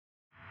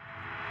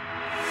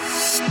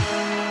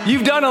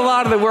You've done a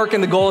lot of the work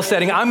in the goal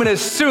setting. I'm going to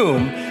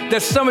assume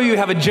that some of you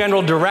have a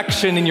general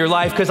direction in your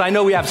life because I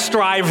know we have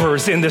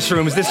strivers in this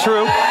room. Is this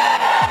true?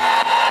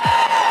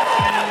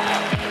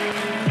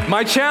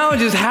 My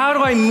challenge is, how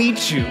do I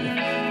meet you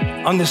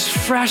on this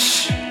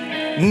fresh,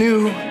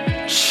 new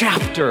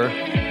chapter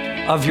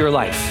of your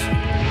life?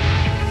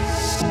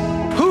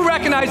 Who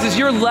recognizes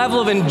your level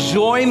of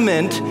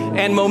enjoyment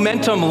and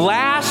momentum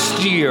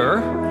last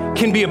year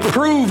can be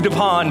improved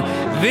upon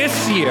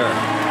this year?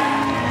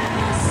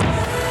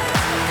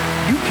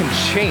 You can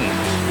change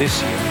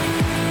this year.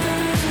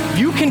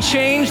 You can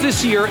change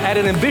this year at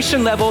an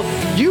ambition level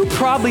you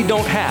probably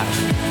don't have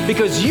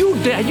because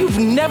you've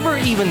never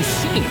even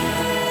seen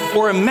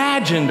or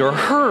imagined or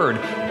heard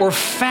or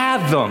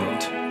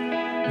fathomed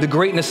the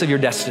greatness of your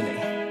destiny.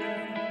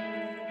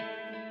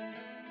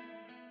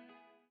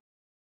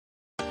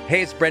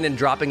 Hey, it's Brendan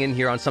dropping in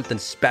here on something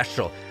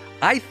special.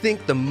 I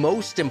think the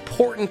most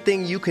important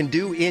thing you can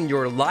do in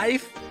your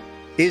life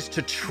is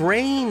to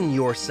train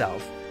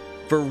yourself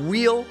for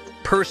real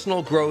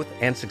personal growth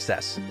and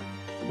success.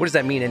 What does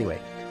that mean anyway?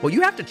 Well,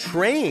 you have to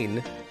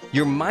train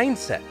your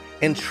mindset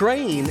and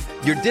train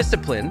your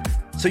discipline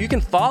so you can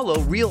follow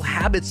real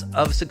habits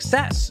of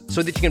success,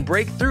 so that you can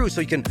break through,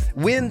 so you can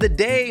win the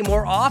day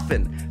more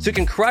often, so you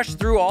can crush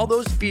through all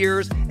those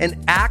fears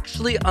and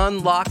actually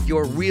unlock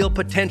your real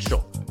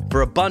potential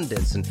for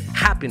abundance and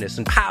happiness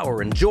and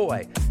power and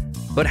joy.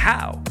 But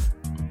how?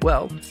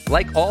 Well,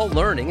 like all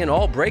learning and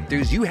all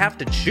breakthroughs, you have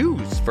to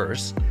choose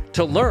first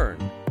to learn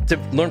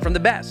from the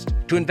best,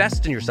 to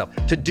invest in yourself,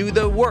 to do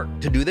the work,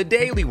 to do the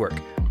daily work.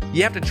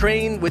 You have to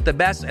train with the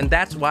best, and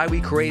that's why we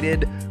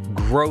created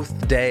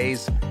Growth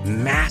Day's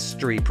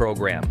Mastery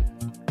Program.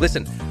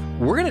 Listen,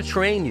 we're gonna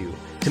train you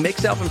to make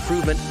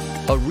self-improvement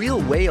a real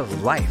way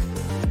of life,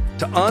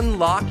 to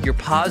unlock your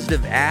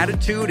positive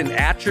attitude and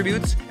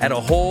attributes at a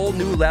whole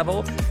new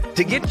level,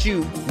 to get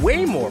you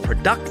way more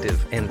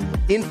productive and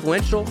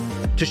influential,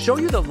 to show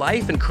you the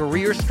life and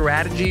career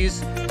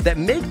strategies that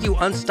make you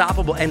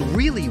unstoppable and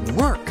really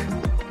work.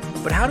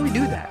 But how do we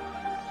do that?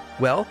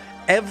 Well,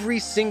 every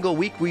single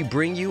week we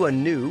bring you a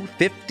new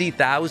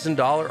 $50,000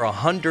 or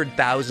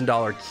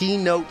 $100,000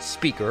 keynote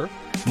speaker,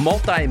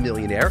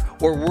 multimillionaire,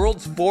 or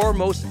world's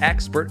foremost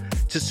expert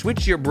to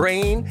switch your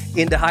brain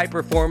into high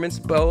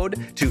performance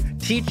mode, to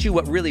teach you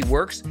what really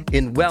works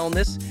in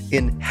wellness,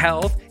 in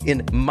health,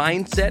 in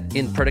mindset,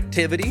 in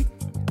productivity.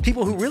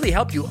 People who really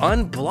help you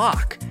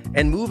unblock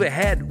and move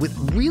ahead with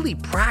really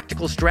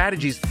practical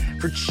strategies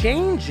for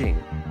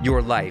changing your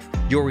life,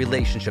 your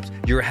relationships,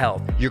 your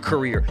health, your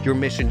career, your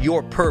mission,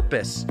 your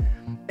purpose.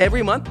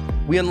 Every month,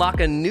 we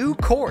unlock a new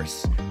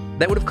course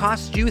that would have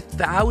cost you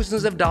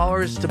thousands of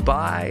dollars to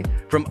buy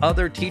from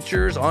other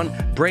teachers on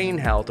brain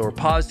health or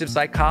positive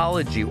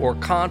psychology or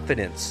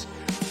confidence.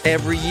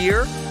 Every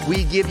year,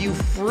 we give you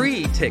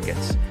free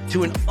tickets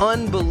to an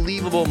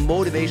unbelievable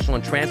motivational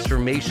and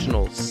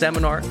transformational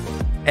seminar.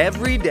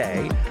 Every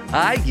day,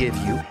 I give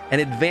you an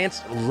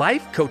advanced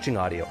life coaching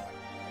audio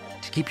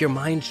to keep your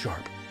mind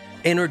sharp,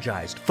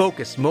 energized,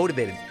 focused,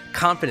 motivated,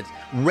 confident,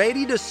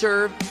 ready to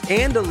serve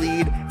and to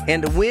lead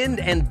and to win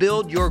and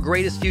build your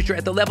greatest future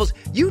at the levels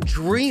you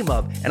dream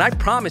of. And I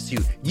promise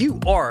you,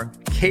 you are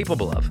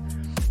capable of.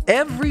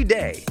 Every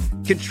day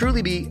can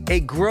truly be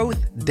a growth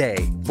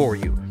day for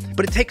you.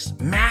 But it takes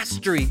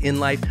mastery in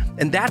life,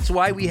 and that's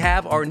why we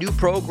have our new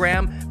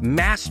program,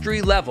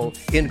 Mastery Level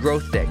in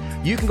Growth Day.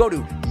 You can go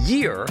to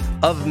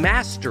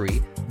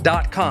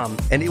yearofmastery.com,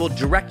 and it will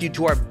direct you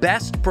to our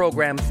best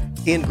program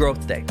in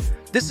Growth Day.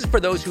 This is for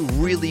those who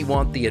really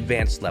want the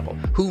advanced level,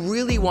 who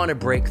really want to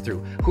break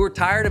through, who are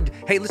tired of,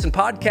 hey, listen,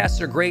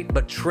 podcasts are great,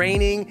 but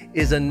training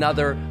is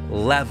another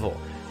level.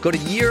 Go to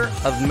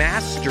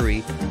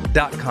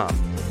yearofmastery.com.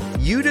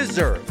 You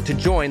deserve to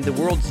join the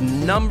world's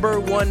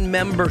 #1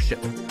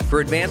 membership for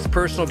advanced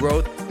personal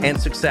growth and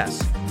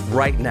success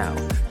right now.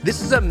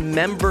 This is a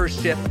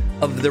membership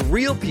of the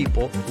real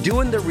people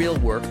doing the real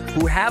work,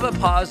 who have a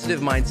positive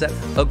mindset,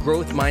 a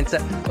growth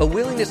mindset, a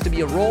willingness to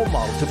be a role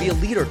model, to be a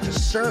leader, to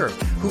serve,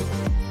 who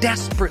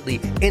desperately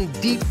and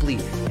deeply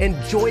and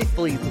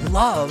joyfully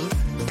love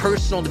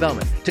personal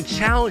development, to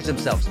challenge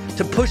themselves,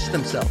 to push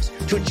themselves,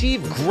 to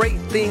achieve great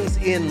things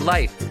in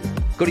life.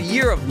 Go to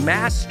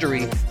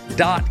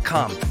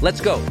yearofmastery.com. Let's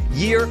go.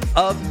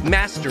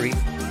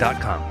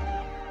 yearofmastery.com.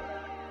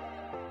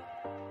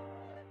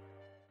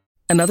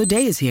 Another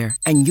day is here,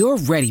 and you're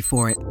ready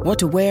for it. What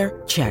to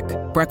wear? Check.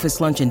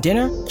 Breakfast, lunch, and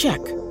dinner? Check.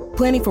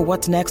 Planning for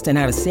what's next and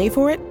how to save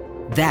for it?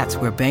 That's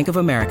where Bank of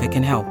America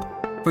can help.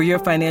 For your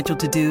financial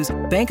to-dos,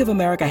 Bank of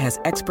America has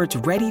experts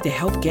ready to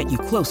help get you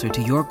closer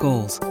to your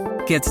goals.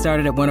 Get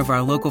started at one of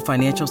our local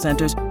financial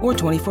centers or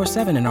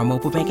 24/7 in our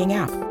mobile banking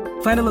app.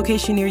 Find a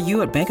location near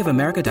you at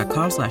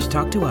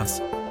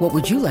bankofamerica.com/talktous. What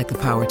would you like the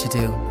power to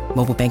do?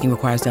 Mobile banking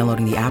requires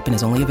downloading the app and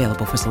is only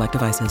available for select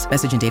devices.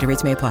 Message and data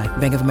rates may apply.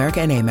 Bank of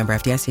America NA, member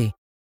FDIC.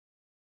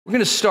 We're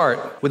going to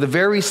start with a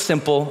very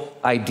simple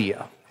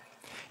idea.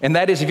 And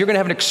that is, if you're going to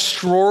have an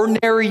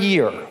extraordinary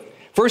year,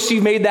 first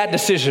you've made that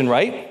decision,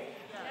 right?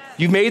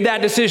 You've made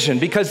that decision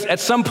because at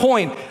some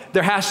point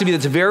there has to be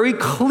this very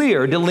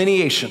clear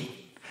delineation,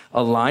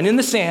 a line in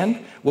the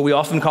sand, what we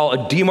often call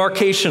a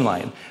demarcation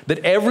line, that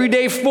every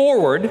day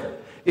forward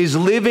is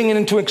living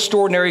into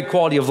extraordinary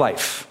quality of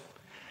life.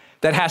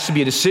 That has to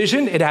be a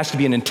decision. It has to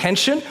be an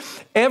intention.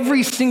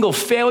 Every single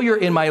failure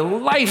in my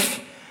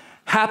life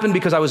happened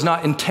because I was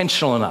not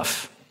intentional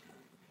enough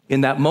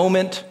in that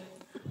moment,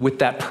 with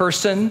that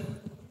person,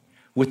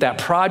 with that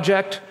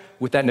project,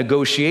 with that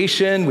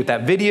negotiation, with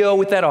that video,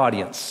 with that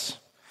audience.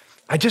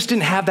 I just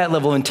didn't have that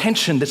level of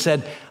intention that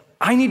said,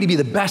 I need to be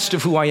the best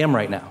of who I am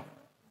right now.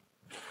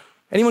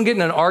 Anyone get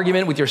in an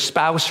argument with your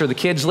spouse or the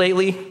kids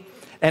lately?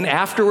 And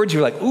afterwards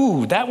you're like,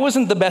 ooh, that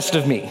wasn't the best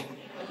of me.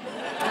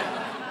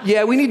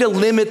 Yeah, we need to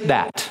limit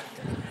that.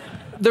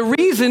 The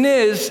reason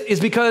is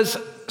because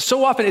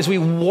so often as we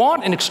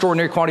want an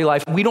extraordinary quality of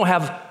life, we don't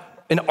have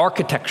an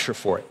architecture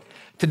for it.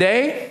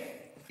 Today,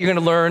 you're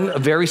gonna learn a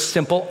very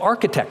simple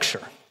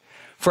architecture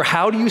for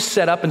how do you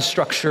set up and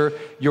structure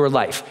your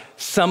life.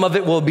 Some of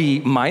it will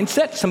be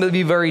mindset, some of it will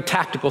be very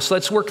tactical. So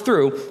let's work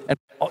through and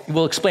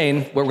we'll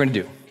explain what we're gonna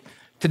do.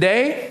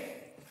 Today,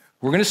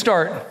 we're gonna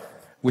start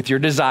with your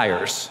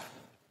desires.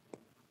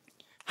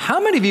 How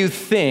many of you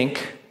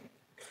think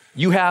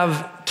you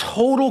have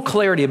total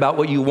clarity about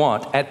what you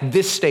want at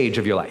this stage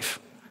of your life?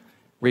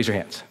 Raise your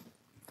hands.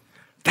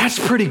 That's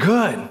pretty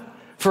good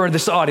for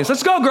this audience.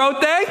 Let's go,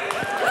 Growth Day.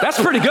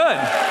 That's pretty good.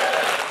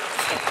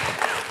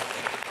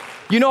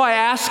 You know, I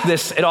ask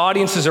this at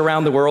audiences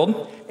around the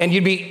world, and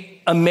you'd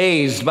be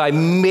amazed by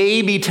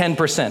maybe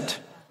 10%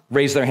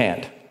 raise their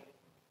hand,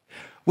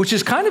 which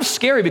is kind of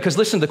scary because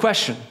listen to the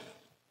question,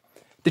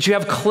 that you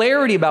have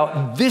clarity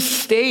about this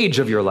stage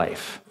of your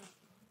life.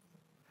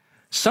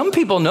 Some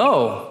people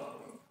know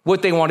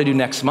what they want to do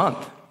next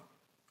month.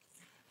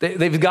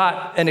 They've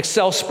got an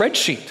Excel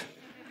spreadsheet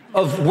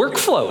of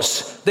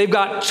workflows. They've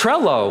got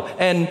Trello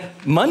and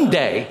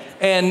Monday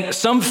and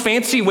some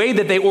fancy way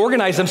that they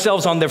organize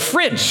themselves on their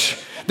fridge.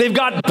 They've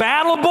got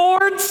battle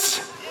boards.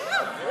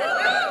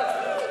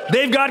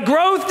 They've got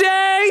Growth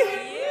Day.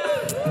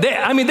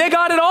 They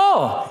got it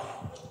all.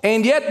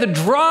 And yet the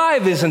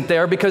drive isn't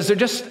there because they're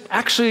just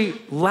actually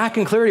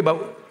lacking clarity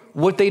about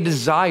what they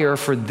desire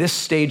for this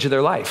stage of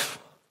their life.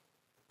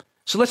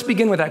 So let's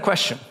begin with that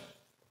question.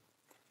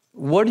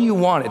 What do you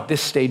want at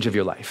this stage of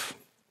your life?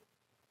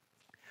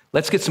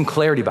 Let's get some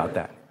clarity about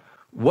that.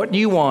 What do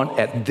you want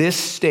at this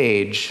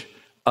stage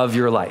of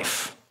your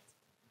life?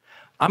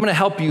 I'm gonna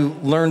help you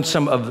learn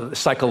some of the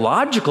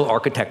psychological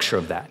architecture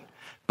of that,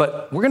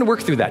 but we're gonna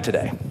work through that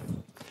today.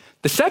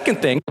 The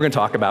second thing we're gonna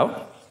talk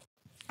about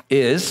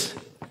is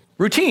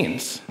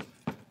routines.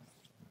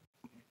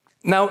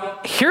 Now,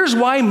 here's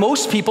why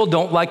most people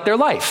don't like their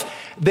life.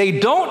 They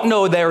don't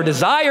know their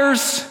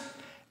desires,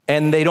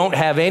 and they don't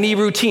have any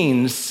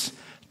routines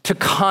to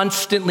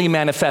constantly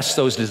manifest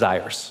those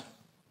desires.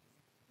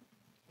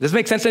 Does this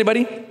make sense to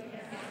anybody?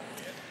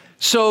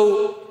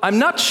 So I'm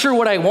not sure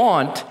what I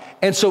want,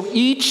 and so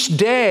each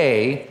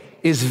day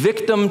is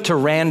victim to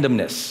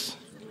randomness.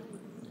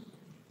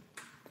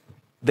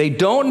 They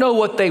don't know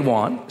what they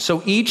want,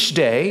 so each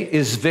day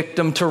is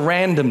victim to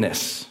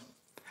randomness.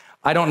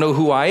 I don't know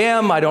who I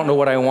am. I don't know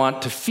what I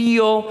want to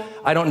feel.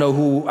 I don't know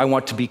who I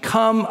want to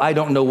become. I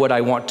don't know what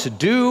I want to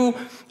do.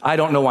 I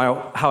don't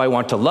know how I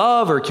want to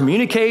love or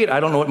communicate.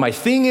 I don't know what my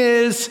thing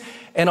is.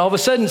 And all of a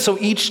sudden, so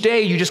each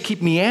day you just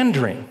keep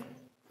meandering.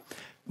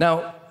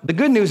 Now, the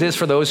good news is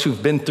for those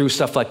who've been through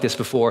stuff like this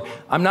before,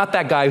 I'm not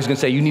that guy who's gonna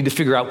say you need to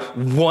figure out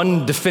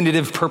one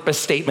definitive purpose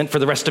statement for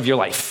the rest of your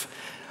life.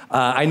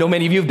 I know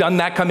many of you have done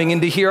that coming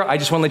into here. I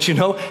just wanna let you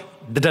know,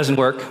 that doesn't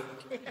work.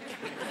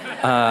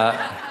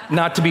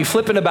 Not to be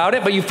flippant about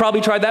it, but you've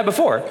probably tried that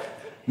before.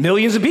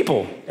 Millions of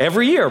people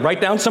every year write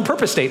down some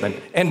purpose statement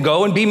and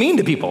go and be mean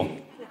to people.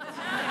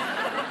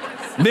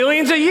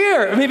 Millions a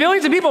year.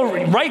 Millions of people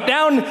write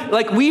down,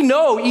 like we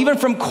know, even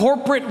from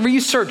corporate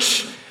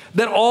research,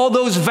 that all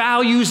those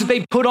values that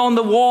they put on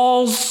the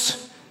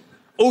walls,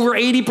 over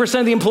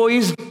 80% of the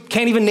employees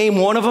can't even name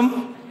one of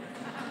them.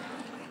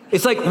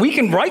 It's like we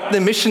can write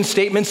the mission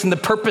statements and the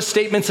purpose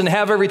statements and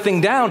have everything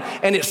down,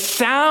 and it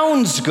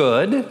sounds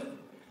good,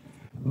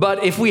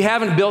 but if we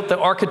haven't built the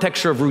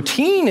architecture of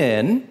routine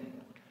in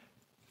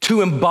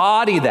to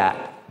embody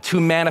that, to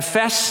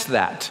manifest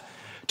that,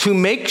 to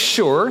make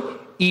sure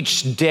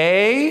each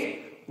day,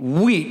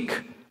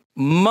 week,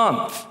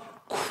 month,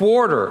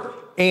 quarter,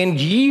 and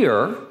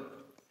year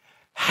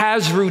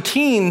has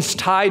routines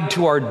tied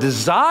to our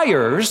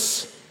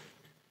desires,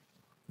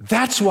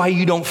 that's why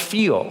you don't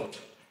feel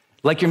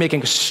like you're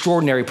making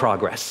extraordinary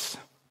progress.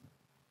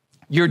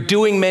 You're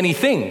doing many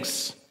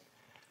things,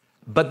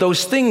 but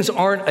those things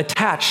aren't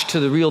attached to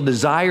the real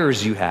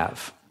desires you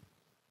have.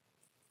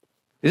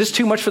 Is this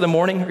too much for the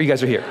morning, or you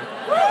guys are here?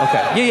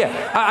 Okay,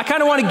 yeah. I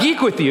kind of want to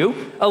geek with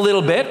you a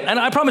little bit, and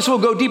I promise we'll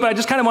go deep, but I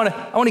just kind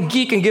of want to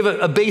geek and give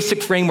a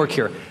basic framework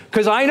here.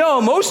 Because I know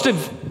most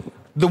of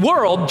the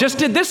world just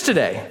did this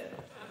today.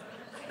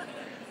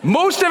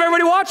 Most of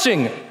everybody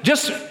watching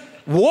just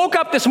woke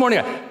up this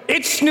morning.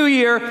 It's New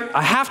Year,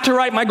 I have to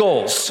write my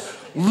goals.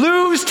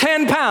 Lose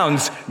 10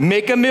 pounds,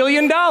 make $1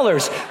 million.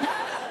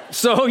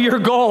 So your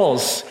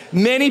goals.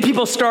 Many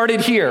people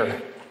started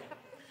here,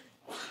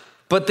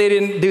 but they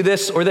didn't do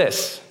this or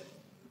this.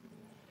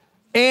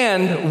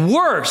 And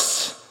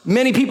worse,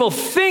 many people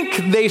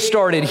think they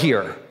started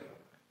here.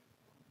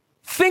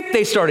 Think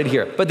they started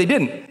here, but they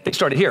didn't. They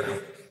started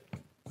here.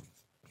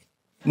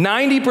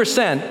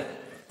 90%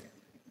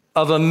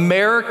 of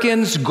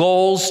Americans'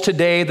 goals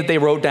today that they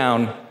wrote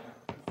down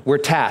were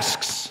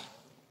tasks.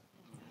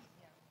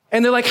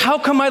 And they're like, how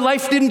come my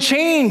life didn't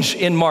change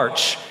in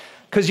March?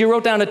 Because you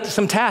wrote down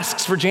some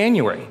tasks for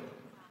January.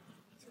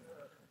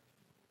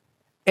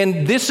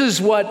 And this is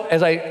what,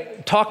 as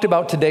I talked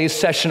about today's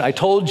session, I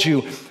told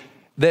you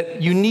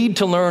that you need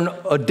to learn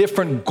a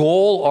different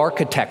goal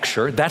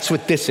architecture. That's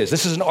what this is.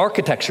 This is an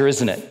architecture,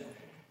 isn't it?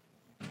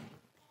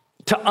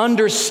 To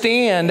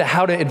understand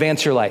how to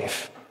advance your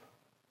life.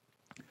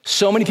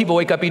 So many people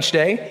wake up each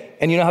day,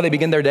 and you know how they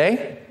begin their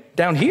day?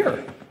 Down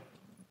here.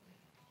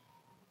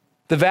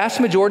 The vast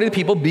majority of the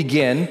people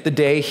begin the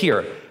day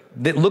here.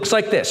 It looks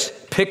like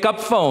this. Pick up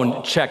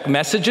phone, check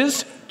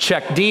messages,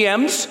 check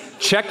DMs,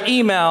 check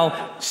email,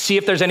 see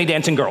if there's any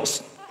dancing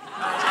girls.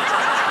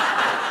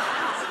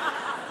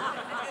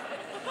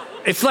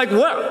 It's like,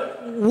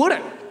 what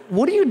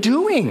are you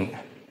doing?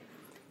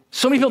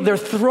 So many people, they're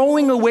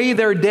throwing away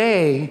their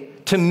day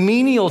to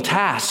menial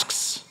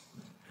tasks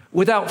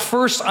without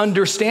first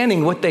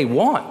understanding what they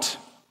want.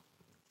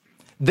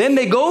 Then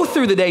they go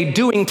through the day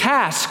doing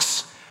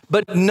tasks,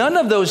 but none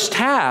of those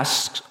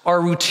tasks are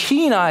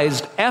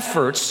routinized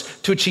efforts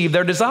to achieve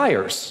their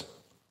desires.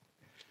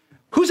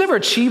 Who's ever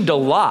achieved a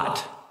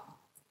lot,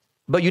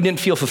 but you didn't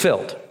feel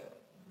fulfilled?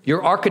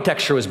 Your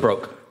architecture was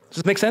broke. Does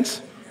this make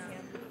sense?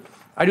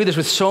 I do this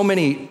with so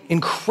many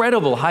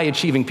incredible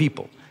high-achieving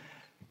people.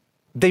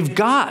 They've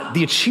got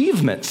the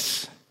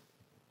achievements,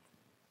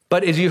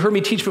 but as you heard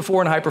me teach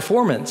before in high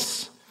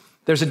performance,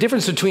 there's a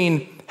difference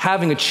between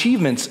having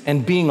achievements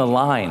and being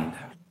aligned.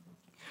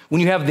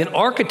 When you have the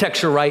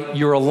architecture right,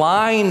 you're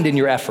aligned in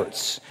your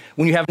efforts.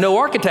 When you have no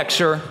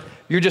architecture,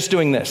 you're just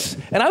doing this.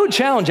 And I would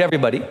challenge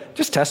everybody,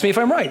 just test me if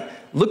I'm right.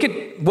 Look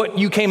at what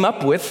you came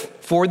up with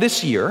for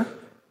this year,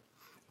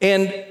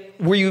 and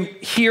were you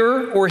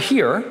here,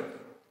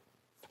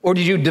 or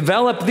did you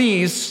develop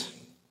these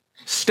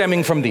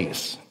stemming from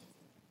these?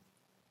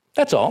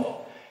 That's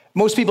all.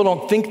 Most people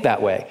don't think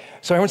that way.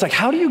 So everyone's like,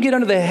 how do you get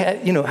under the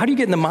head, how do you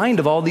get in the mind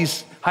of all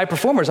these high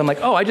performers? I'm like,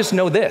 oh, I just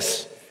know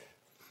this.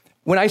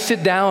 When I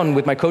sit down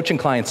with my coaching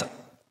clients,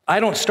 I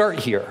don't start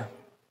here.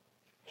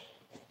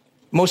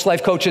 Most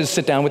life coaches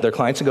sit down with their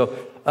clients and go,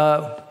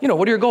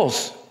 what are your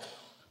goals?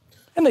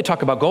 And they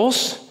talk about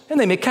goals, and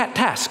they make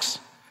tasks.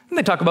 And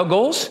they talk about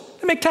goals,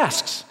 and make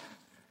tasks.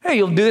 Hey,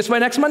 you'll do this by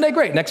next Monday?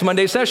 Great. Next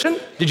Monday session,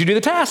 did you do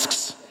the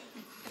tasks?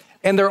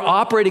 And they're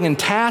operating in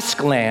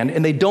task land,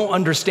 and they don't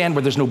understand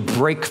where there's no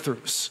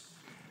breakthroughs.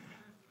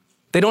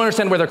 They don't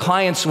understand where their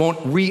clients won't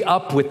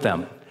re-up with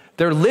them.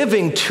 They're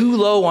living too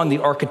low on the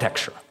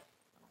architecture.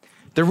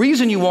 The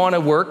reason you want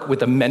to work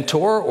with a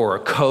mentor or a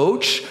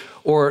coach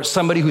or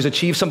somebody who's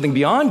achieved something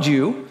beyond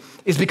you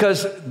is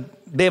because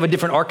they have a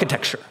different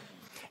architecture.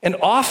 And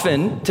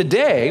often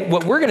today,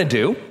 what we're going to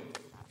do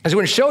is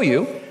we're going to show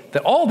you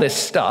that all this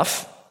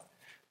stuff,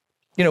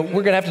 we're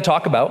going to have to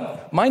talk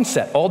about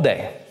mindset all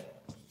day.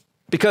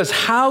 Because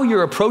how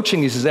you're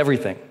approaching these is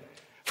everything.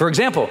 For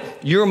example,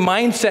 your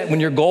mindset when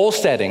you're goal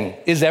setting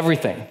is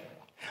everything.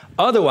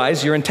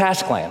 Otherwise, you're in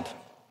task land.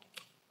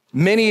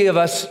 Many of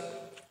us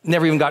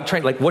never even got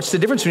trained. Like, what's the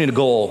difference between a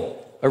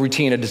goal, a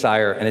routine, a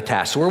desire, and a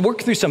task? So we're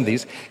working through some of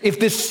these. If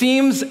this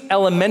seems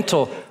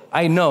elemental,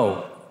 I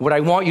know. What I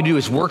want you to do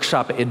is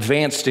workshop it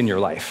advanced in your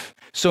life.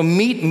 So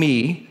meet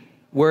me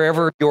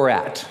wherever you're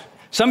at.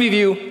 Some of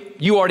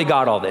you already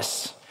got all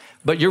this,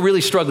 but you're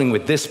really struggling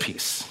with this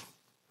piece,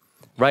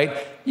 right?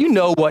 You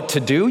know what to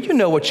do. You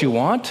know what you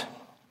want,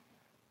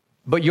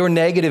 but your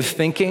negative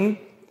thinking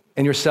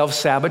and your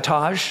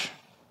self-sabotage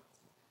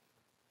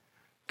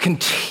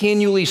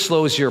continually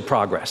slows your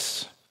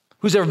progress.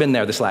 Who's ever been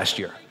there this last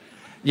year?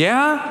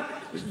 Yeah?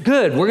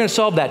 Good. We're going to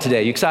solve that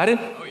today. You excited?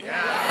 Oh,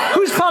 yeah.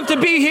 Who's pumped to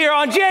be here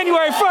on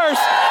January 1st?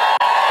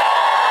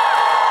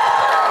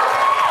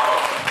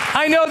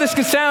 I know this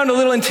can sound a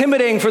little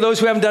intimidating for those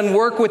who haven't done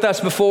work with us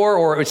before,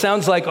 or it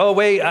sounds like, oh,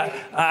 wait,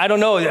 I don't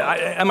know.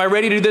 Am I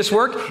ready to do this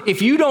work?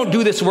 If you don't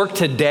do this work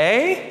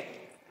today,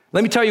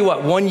 let me tell you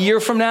what, 1 year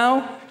from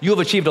now, you'll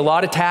have achieved a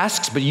lot of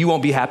tasks, but you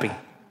won't be happy.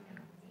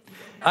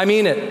 I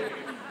mean it.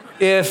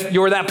 If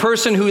you're that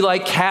person who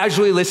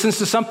casually listens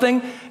to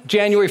something,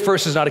 January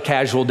 1st is not a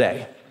casual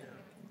day.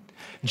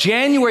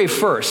 January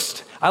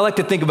 1st, I like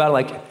to think about it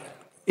like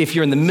if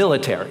you're in the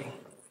military.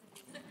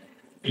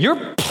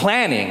 You're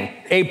planning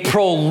a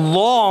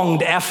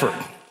prolonged effort.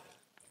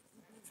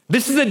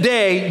 This is the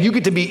day you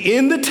get to be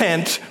in the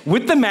tent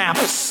with the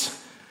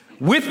maps,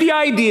 with the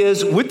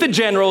ideas, with the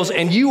generals,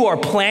 and you are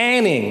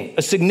planning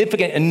a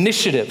significant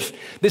initiative.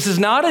 This is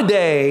not a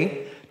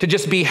day to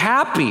just be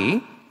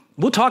happy.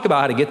 We'll talk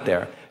about how to get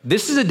there.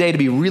 This is a day to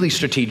be really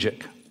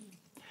strategic,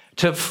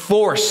 to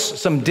force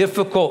some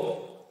difficult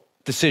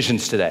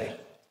decisions today.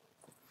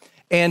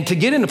 And to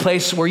get in a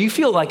place where you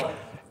feel like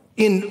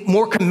in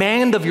more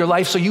command of your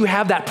life, so you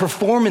have that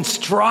performance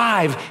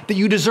drive that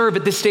you deserve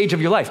at this stage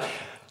of your life.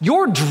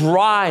 Your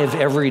drive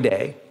every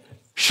day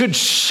should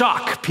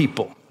shock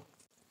people.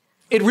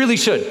 It really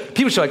should.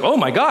 People should be like, oh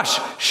my gosh,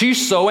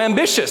 she's so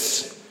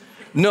ambitious.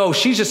 No,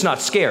 she's just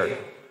not scared.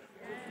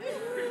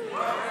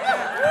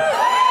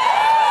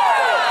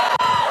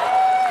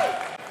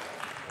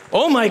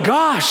 Oh my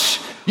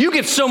gosh, you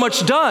get so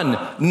much done.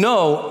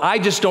 No, I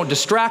just don't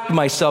distract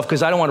myself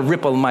because I don't want to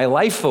rip my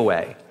life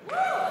away.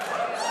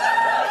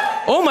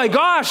 Oh my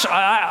gosh,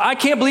 I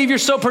can't believe you're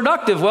so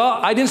productive. Well,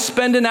 I didn't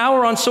spend an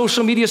hour on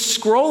social media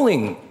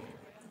scrolling.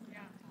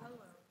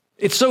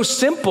 It's so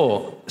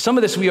simple. Some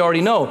of this we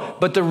already know,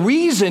 but the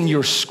reason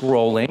you're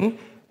scrolling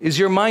is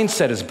your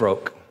mindset is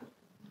broke.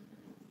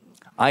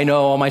 I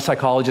know all my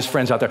psychologist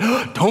friends out there,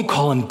 don't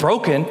call them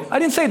broken. I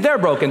didn't say they're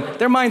broken,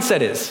 their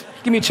mindset is.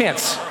 Give me a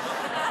chance.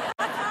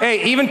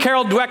 Hey, even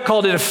Carol Dweck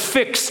called it a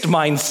fixed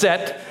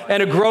mindset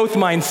and a growth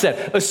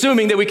mindset,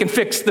 assuming that we can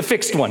fix the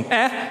fixed one.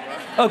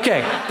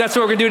 Okay, that's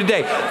what we're gonna do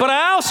today. But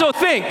I also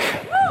think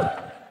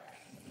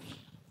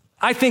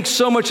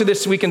so much of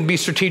this we can be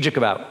strategic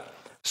about.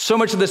 So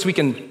much of this we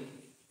can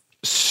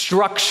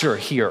structure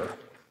here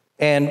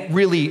and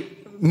really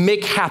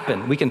make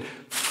happen. We can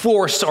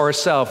force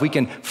ourselves. We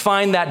can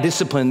find that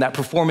discipline, that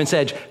performance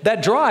edge,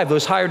 that drive,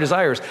 those higher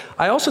desires.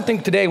 I also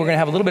think today we're gonna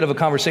have a little bit of a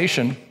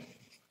conversation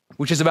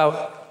which is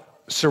about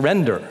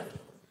surrender.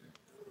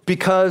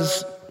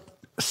 Because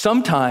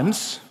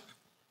sometimes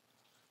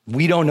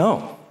we don't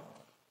know.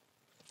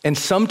 And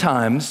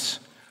sometimes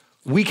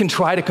we can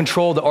try to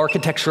control the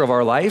architecture of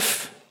our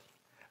life,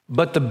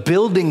 but the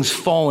building's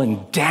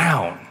fallen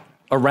down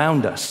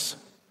around us.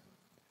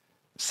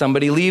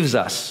 Somebody leaves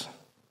us.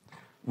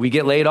 We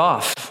get laid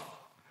off.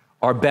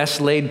 Our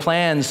best laid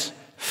plans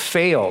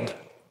failed.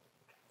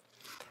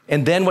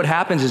 And then what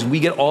happens is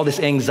we get all this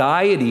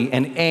anxiety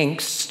and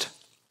angst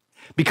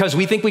because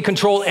we think we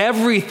control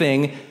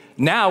everything.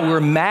 Now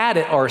we're mad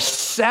at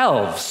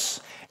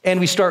ourselves and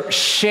we start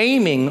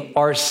shaming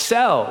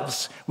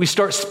ourselves. We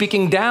start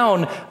speaking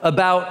down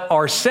about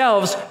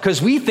ourselves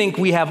because we think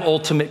we have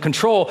ultimate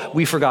control.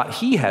 We forgot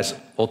he has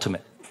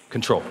ultimate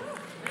control.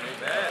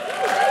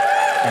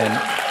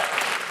 And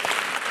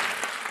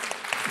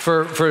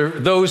for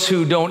those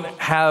who don't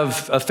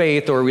have a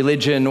faith or a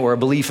religion or a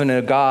belief in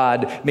a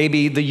God,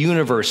 maybe the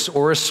universe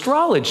or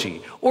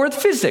astrology or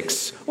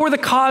physics or the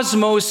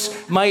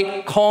cosmos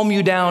might calm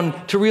you down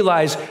to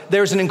realize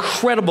there's an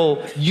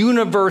incredible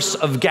universe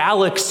of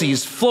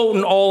galaxies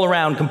floating all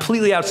around,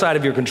 completely outside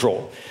of your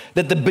control.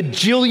 That the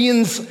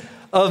bajillions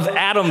of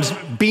atoms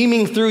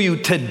beaming through you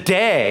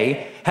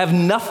today have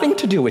nothing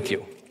to do with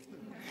you.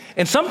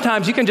 And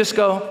sometimes you can just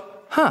go,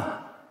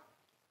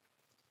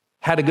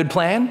 had a good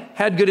plan,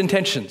 had good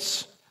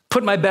intentions,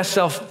 put my best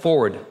self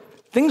forward.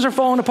 Things are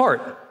falling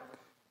apart.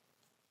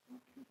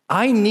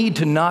 I need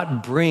to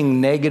not bring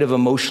negative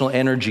emotional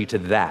energy to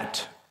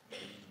that,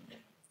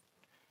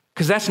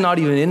 because that's not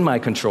even in my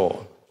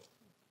control.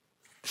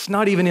 It's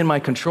not even in my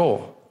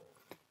control.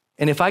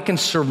 And if I can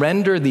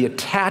surrender the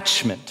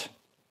attachment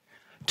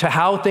to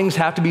how things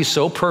have to be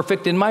so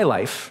perfect in my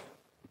life,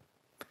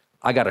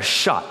 I got a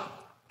shot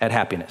at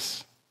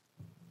happiness.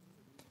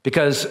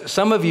 Because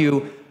some of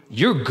you,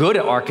 you're good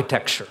at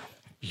architecture.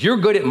 You're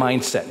good at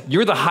mindset.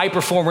 You're the high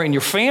performer in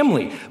your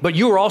family, but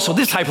you are also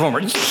this high performer.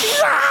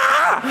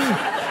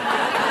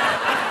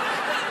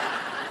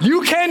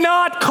 You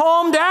cannot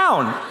calm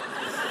down.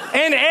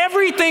 And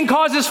everything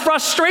causes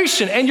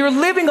frustration, and you're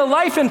living a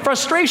life in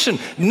frustration,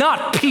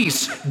 not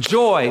peace,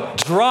 joy,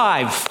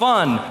 drive,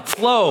 fun,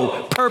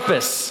 flow,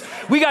 purpose.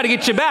 We got to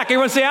get you back.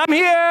 Everyone say, I'm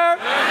here. I'm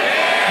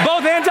here.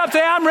 Both hands up,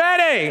 say, I'm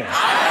ready.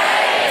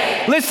 I'm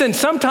ready. Listen,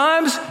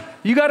 sometimes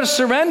you got to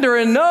surrender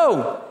and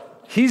know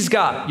he's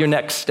got your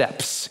next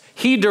steps.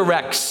 He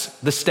directs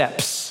the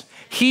steps.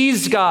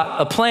 He's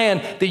got a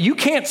plan that you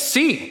can't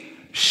see.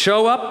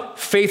 Show up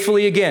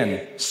faithfully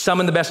again.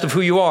 Summon the best of who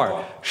you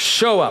are.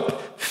 Show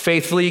up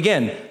faithfully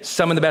again.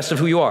 Summon the best of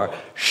who you are.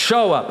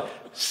 Show up.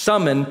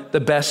 Summon the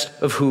best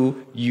of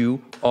who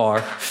you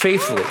are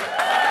faithfully.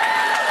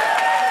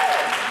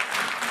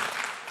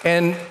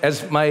 And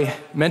as my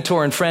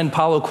mentor and friend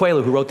Paulo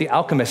Coelho, who wrote The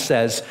Alchemist,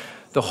 says,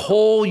 the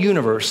whole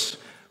universe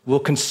will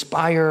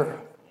conspire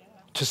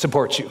to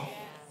support you.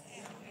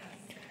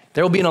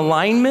 There will be an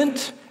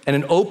alignment and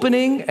an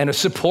opening and a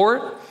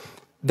support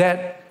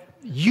that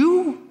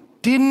you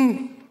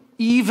didn't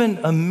even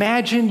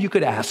imagine you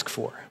could ask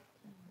for.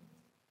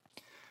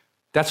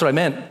 That's what I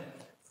meant.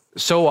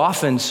 So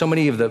often, so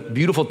many of the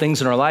beautiful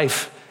things in our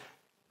life,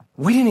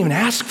 we didn't even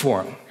ask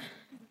for them.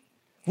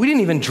 We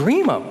didn't even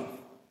dream them.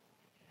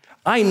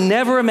 I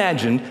never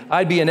imagined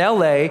I'd be in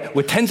LA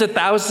with tens of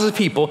thousands of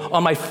people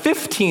on my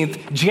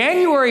 15th,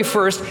 January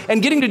 1st,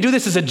 and getting to do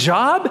this as a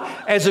job,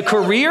 as a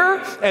career,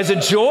 as a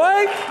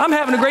joy. I'm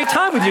having a great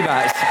time with you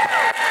guys.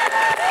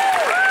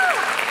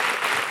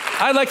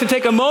 I'd like to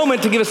take a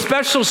moment to give a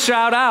special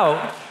shout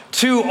out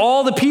to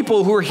all the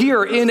people who are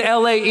here in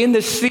LA in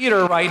this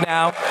theater right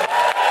now.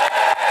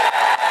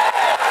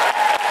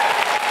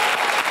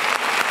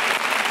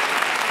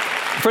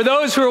 For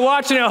those who are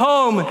watching at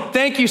home,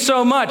 thank you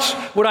so much.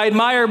 What I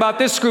admire about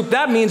this group,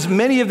 that means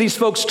many of these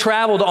folks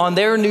traveled on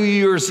their New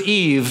Year's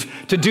Eve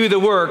to do the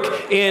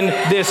work in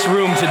this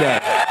room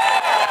today.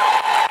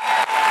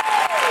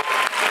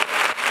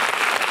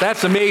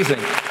 That's amazing.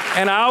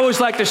 And I always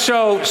like to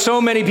show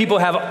so many people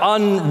have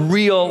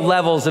unreal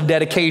levels of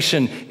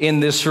dedication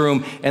in this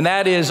room, and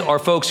that is our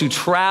folks who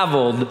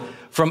traveled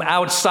from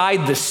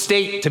outside the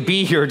state to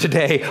be here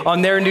today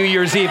on their New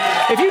Year's Eve.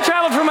 If you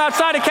traveled from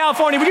outside of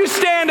California, would you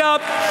stand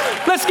up?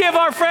 Let's give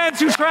our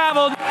friends who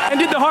traveled and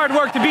did the hard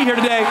work to be here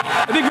today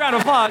a big round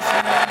of applause.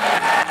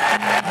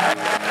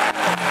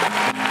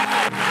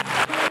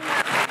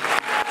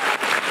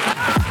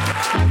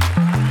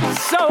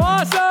 So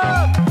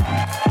awesome!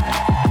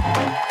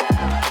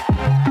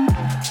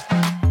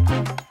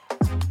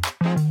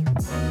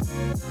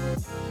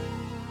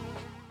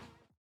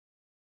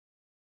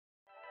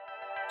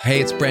 Hey,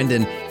 it's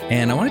Brendan,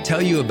 and I want to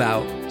tell you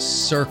about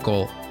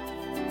Circle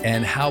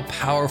and how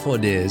powerful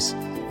it is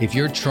if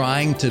you're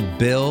trying to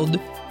build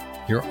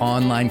your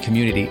online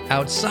community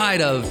outside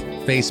of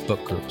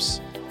Facebook groups.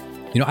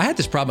 You know, I had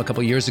this problem a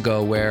couple years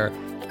ago where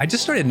I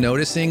just started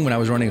noticing when I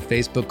was running a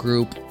Facebook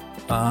group,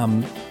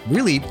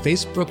 really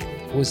Facebook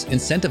was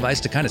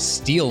incentivized to kind of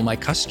steal my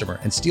customer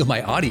and steal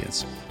my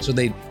audience. So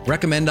they'd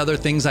recommend other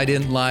things I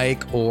didn't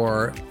like,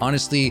 or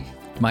honestly,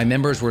 my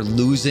members were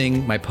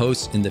losing my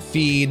posts in the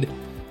feed.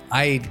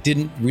 I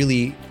didn't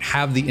really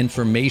have the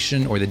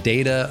information or the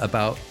data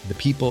about the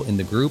people in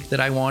the group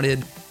that I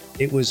wanted.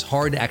 It was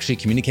hard to actually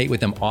communicate with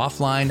them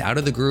offline, out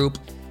of the group.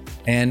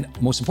 And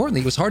most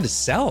importantly, it was hard to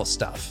sell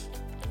stuff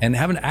and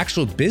have an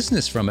actual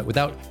business from it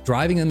without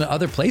driving them to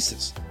other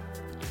places.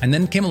 And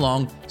then came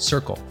along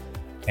Circle.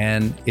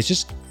 And it's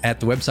just at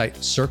the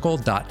website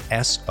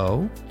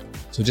circle.so.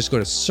 So just go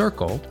to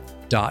circle.so.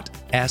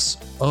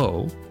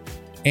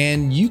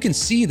 And you can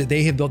see that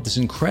they have built this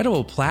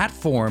incredible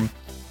platform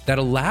that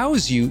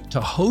allows you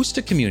to host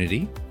a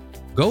community,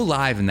 go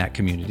live in that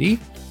community,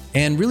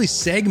 and really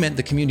segment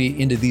the community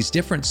into these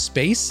different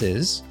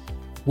spaces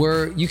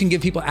where you can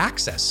give people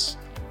access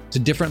to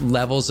different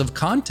levels of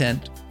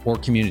content or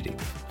community,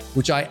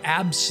 which I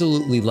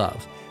absolutely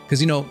love. Because,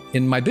 you know,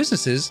 in my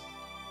businesses,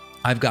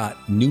 I've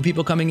got new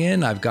people coming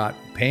in, I've got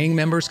paying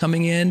members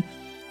coming in,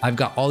 I've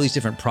got all these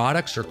different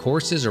products or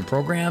courses or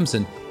programs,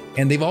 and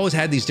they've always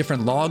had these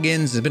different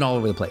logins. It's been all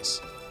over the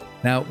place.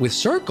 Now with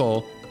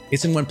Circle,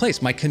 it's in one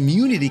place. My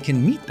community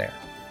can meet there.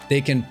 They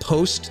can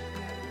post,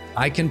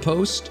 I can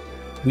post.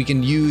 We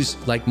can use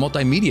like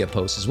multimedia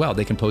posts as well.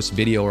 They can post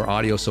video or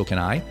audio, so can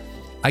I.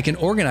 I can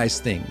organize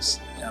things,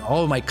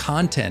 all of my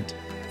content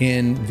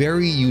in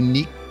very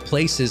unique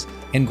places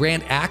and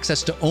grant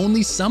access to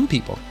only some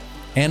people.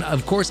 And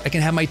of course, I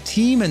can have my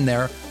team in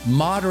there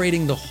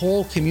moderating the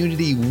whole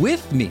community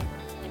with me.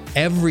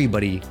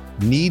 Everybody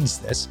needs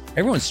this.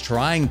 Everyone's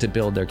trying to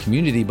build their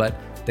community, but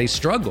they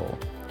struggle.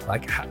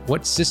 Like,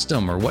 what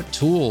system or what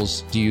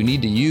tools do you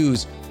need to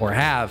use or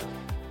have?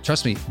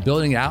 Trust me,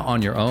 building it out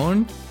on your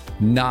own,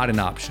 not an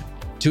option.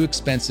 Too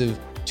expensive,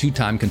 too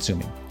time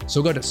consuming.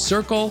 So go to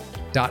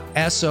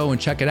circle.so and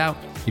check it out.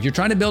 If you're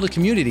trying to build a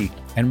community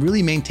and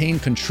really maintain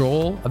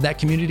control of that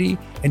community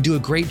and do a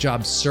great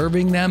job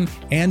serving them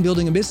and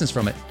building a business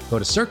from it, go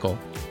to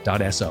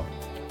circle.so.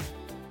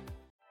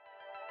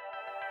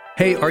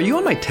 Hey, are you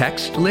on my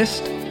text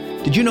list?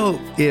 Did you know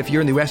if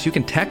you're in the US, you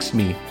can text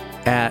me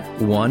at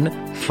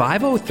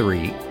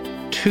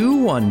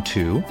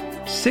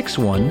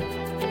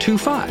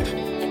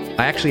 1-503-212-6125.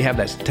 I actually have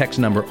that text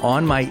number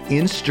on my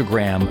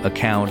Instagram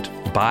account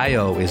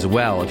bio as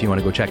well, if you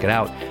want to go check it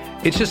out.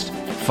 It's just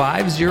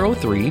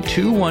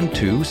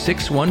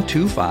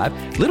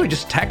 503-212-6125. Literally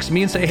just text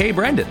me and say, hey,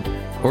 Brendan.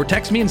 Or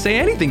text me and say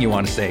anything you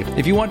want to say.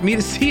 If you want me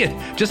to see it,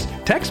 just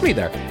text me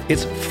there.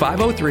 It's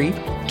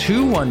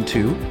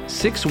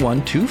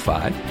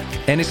 503-212-6125.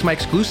 And it's my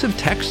exclusive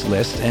text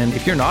list. And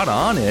if you're not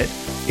on it,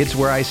 it's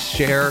where I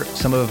share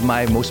some of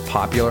my most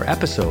popular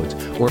episodes.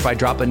 Or if I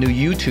drop a new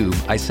YouTube,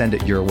 I send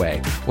it your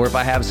way. Or if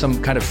I have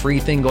some kind of free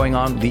thing going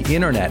on the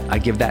internet, I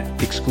give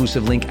that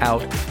exclusive link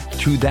out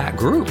to that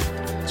group.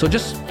 So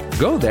just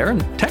go there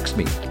and text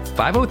me.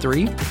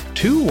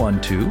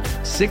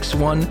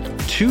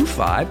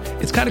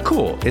 503-212-6125. It's kind of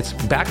cool. It's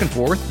back and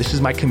forth. This is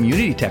my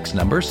community text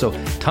number. So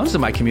tons of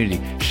my community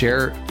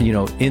share,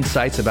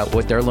 insights about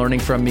what they're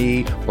learning from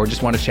me, or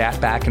just want to chat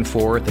back and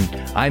forth. And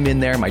I'm in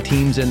there. My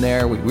team's in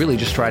there. We really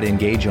just try to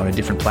engage you on a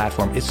different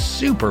platform. It's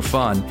super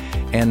fun.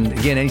 And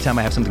again, anytime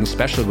I have something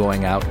special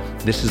going out,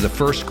 this is the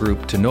first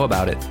group to know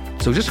about it.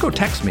 So just go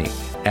text me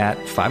at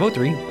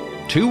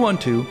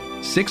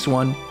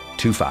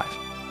 503-212-6125.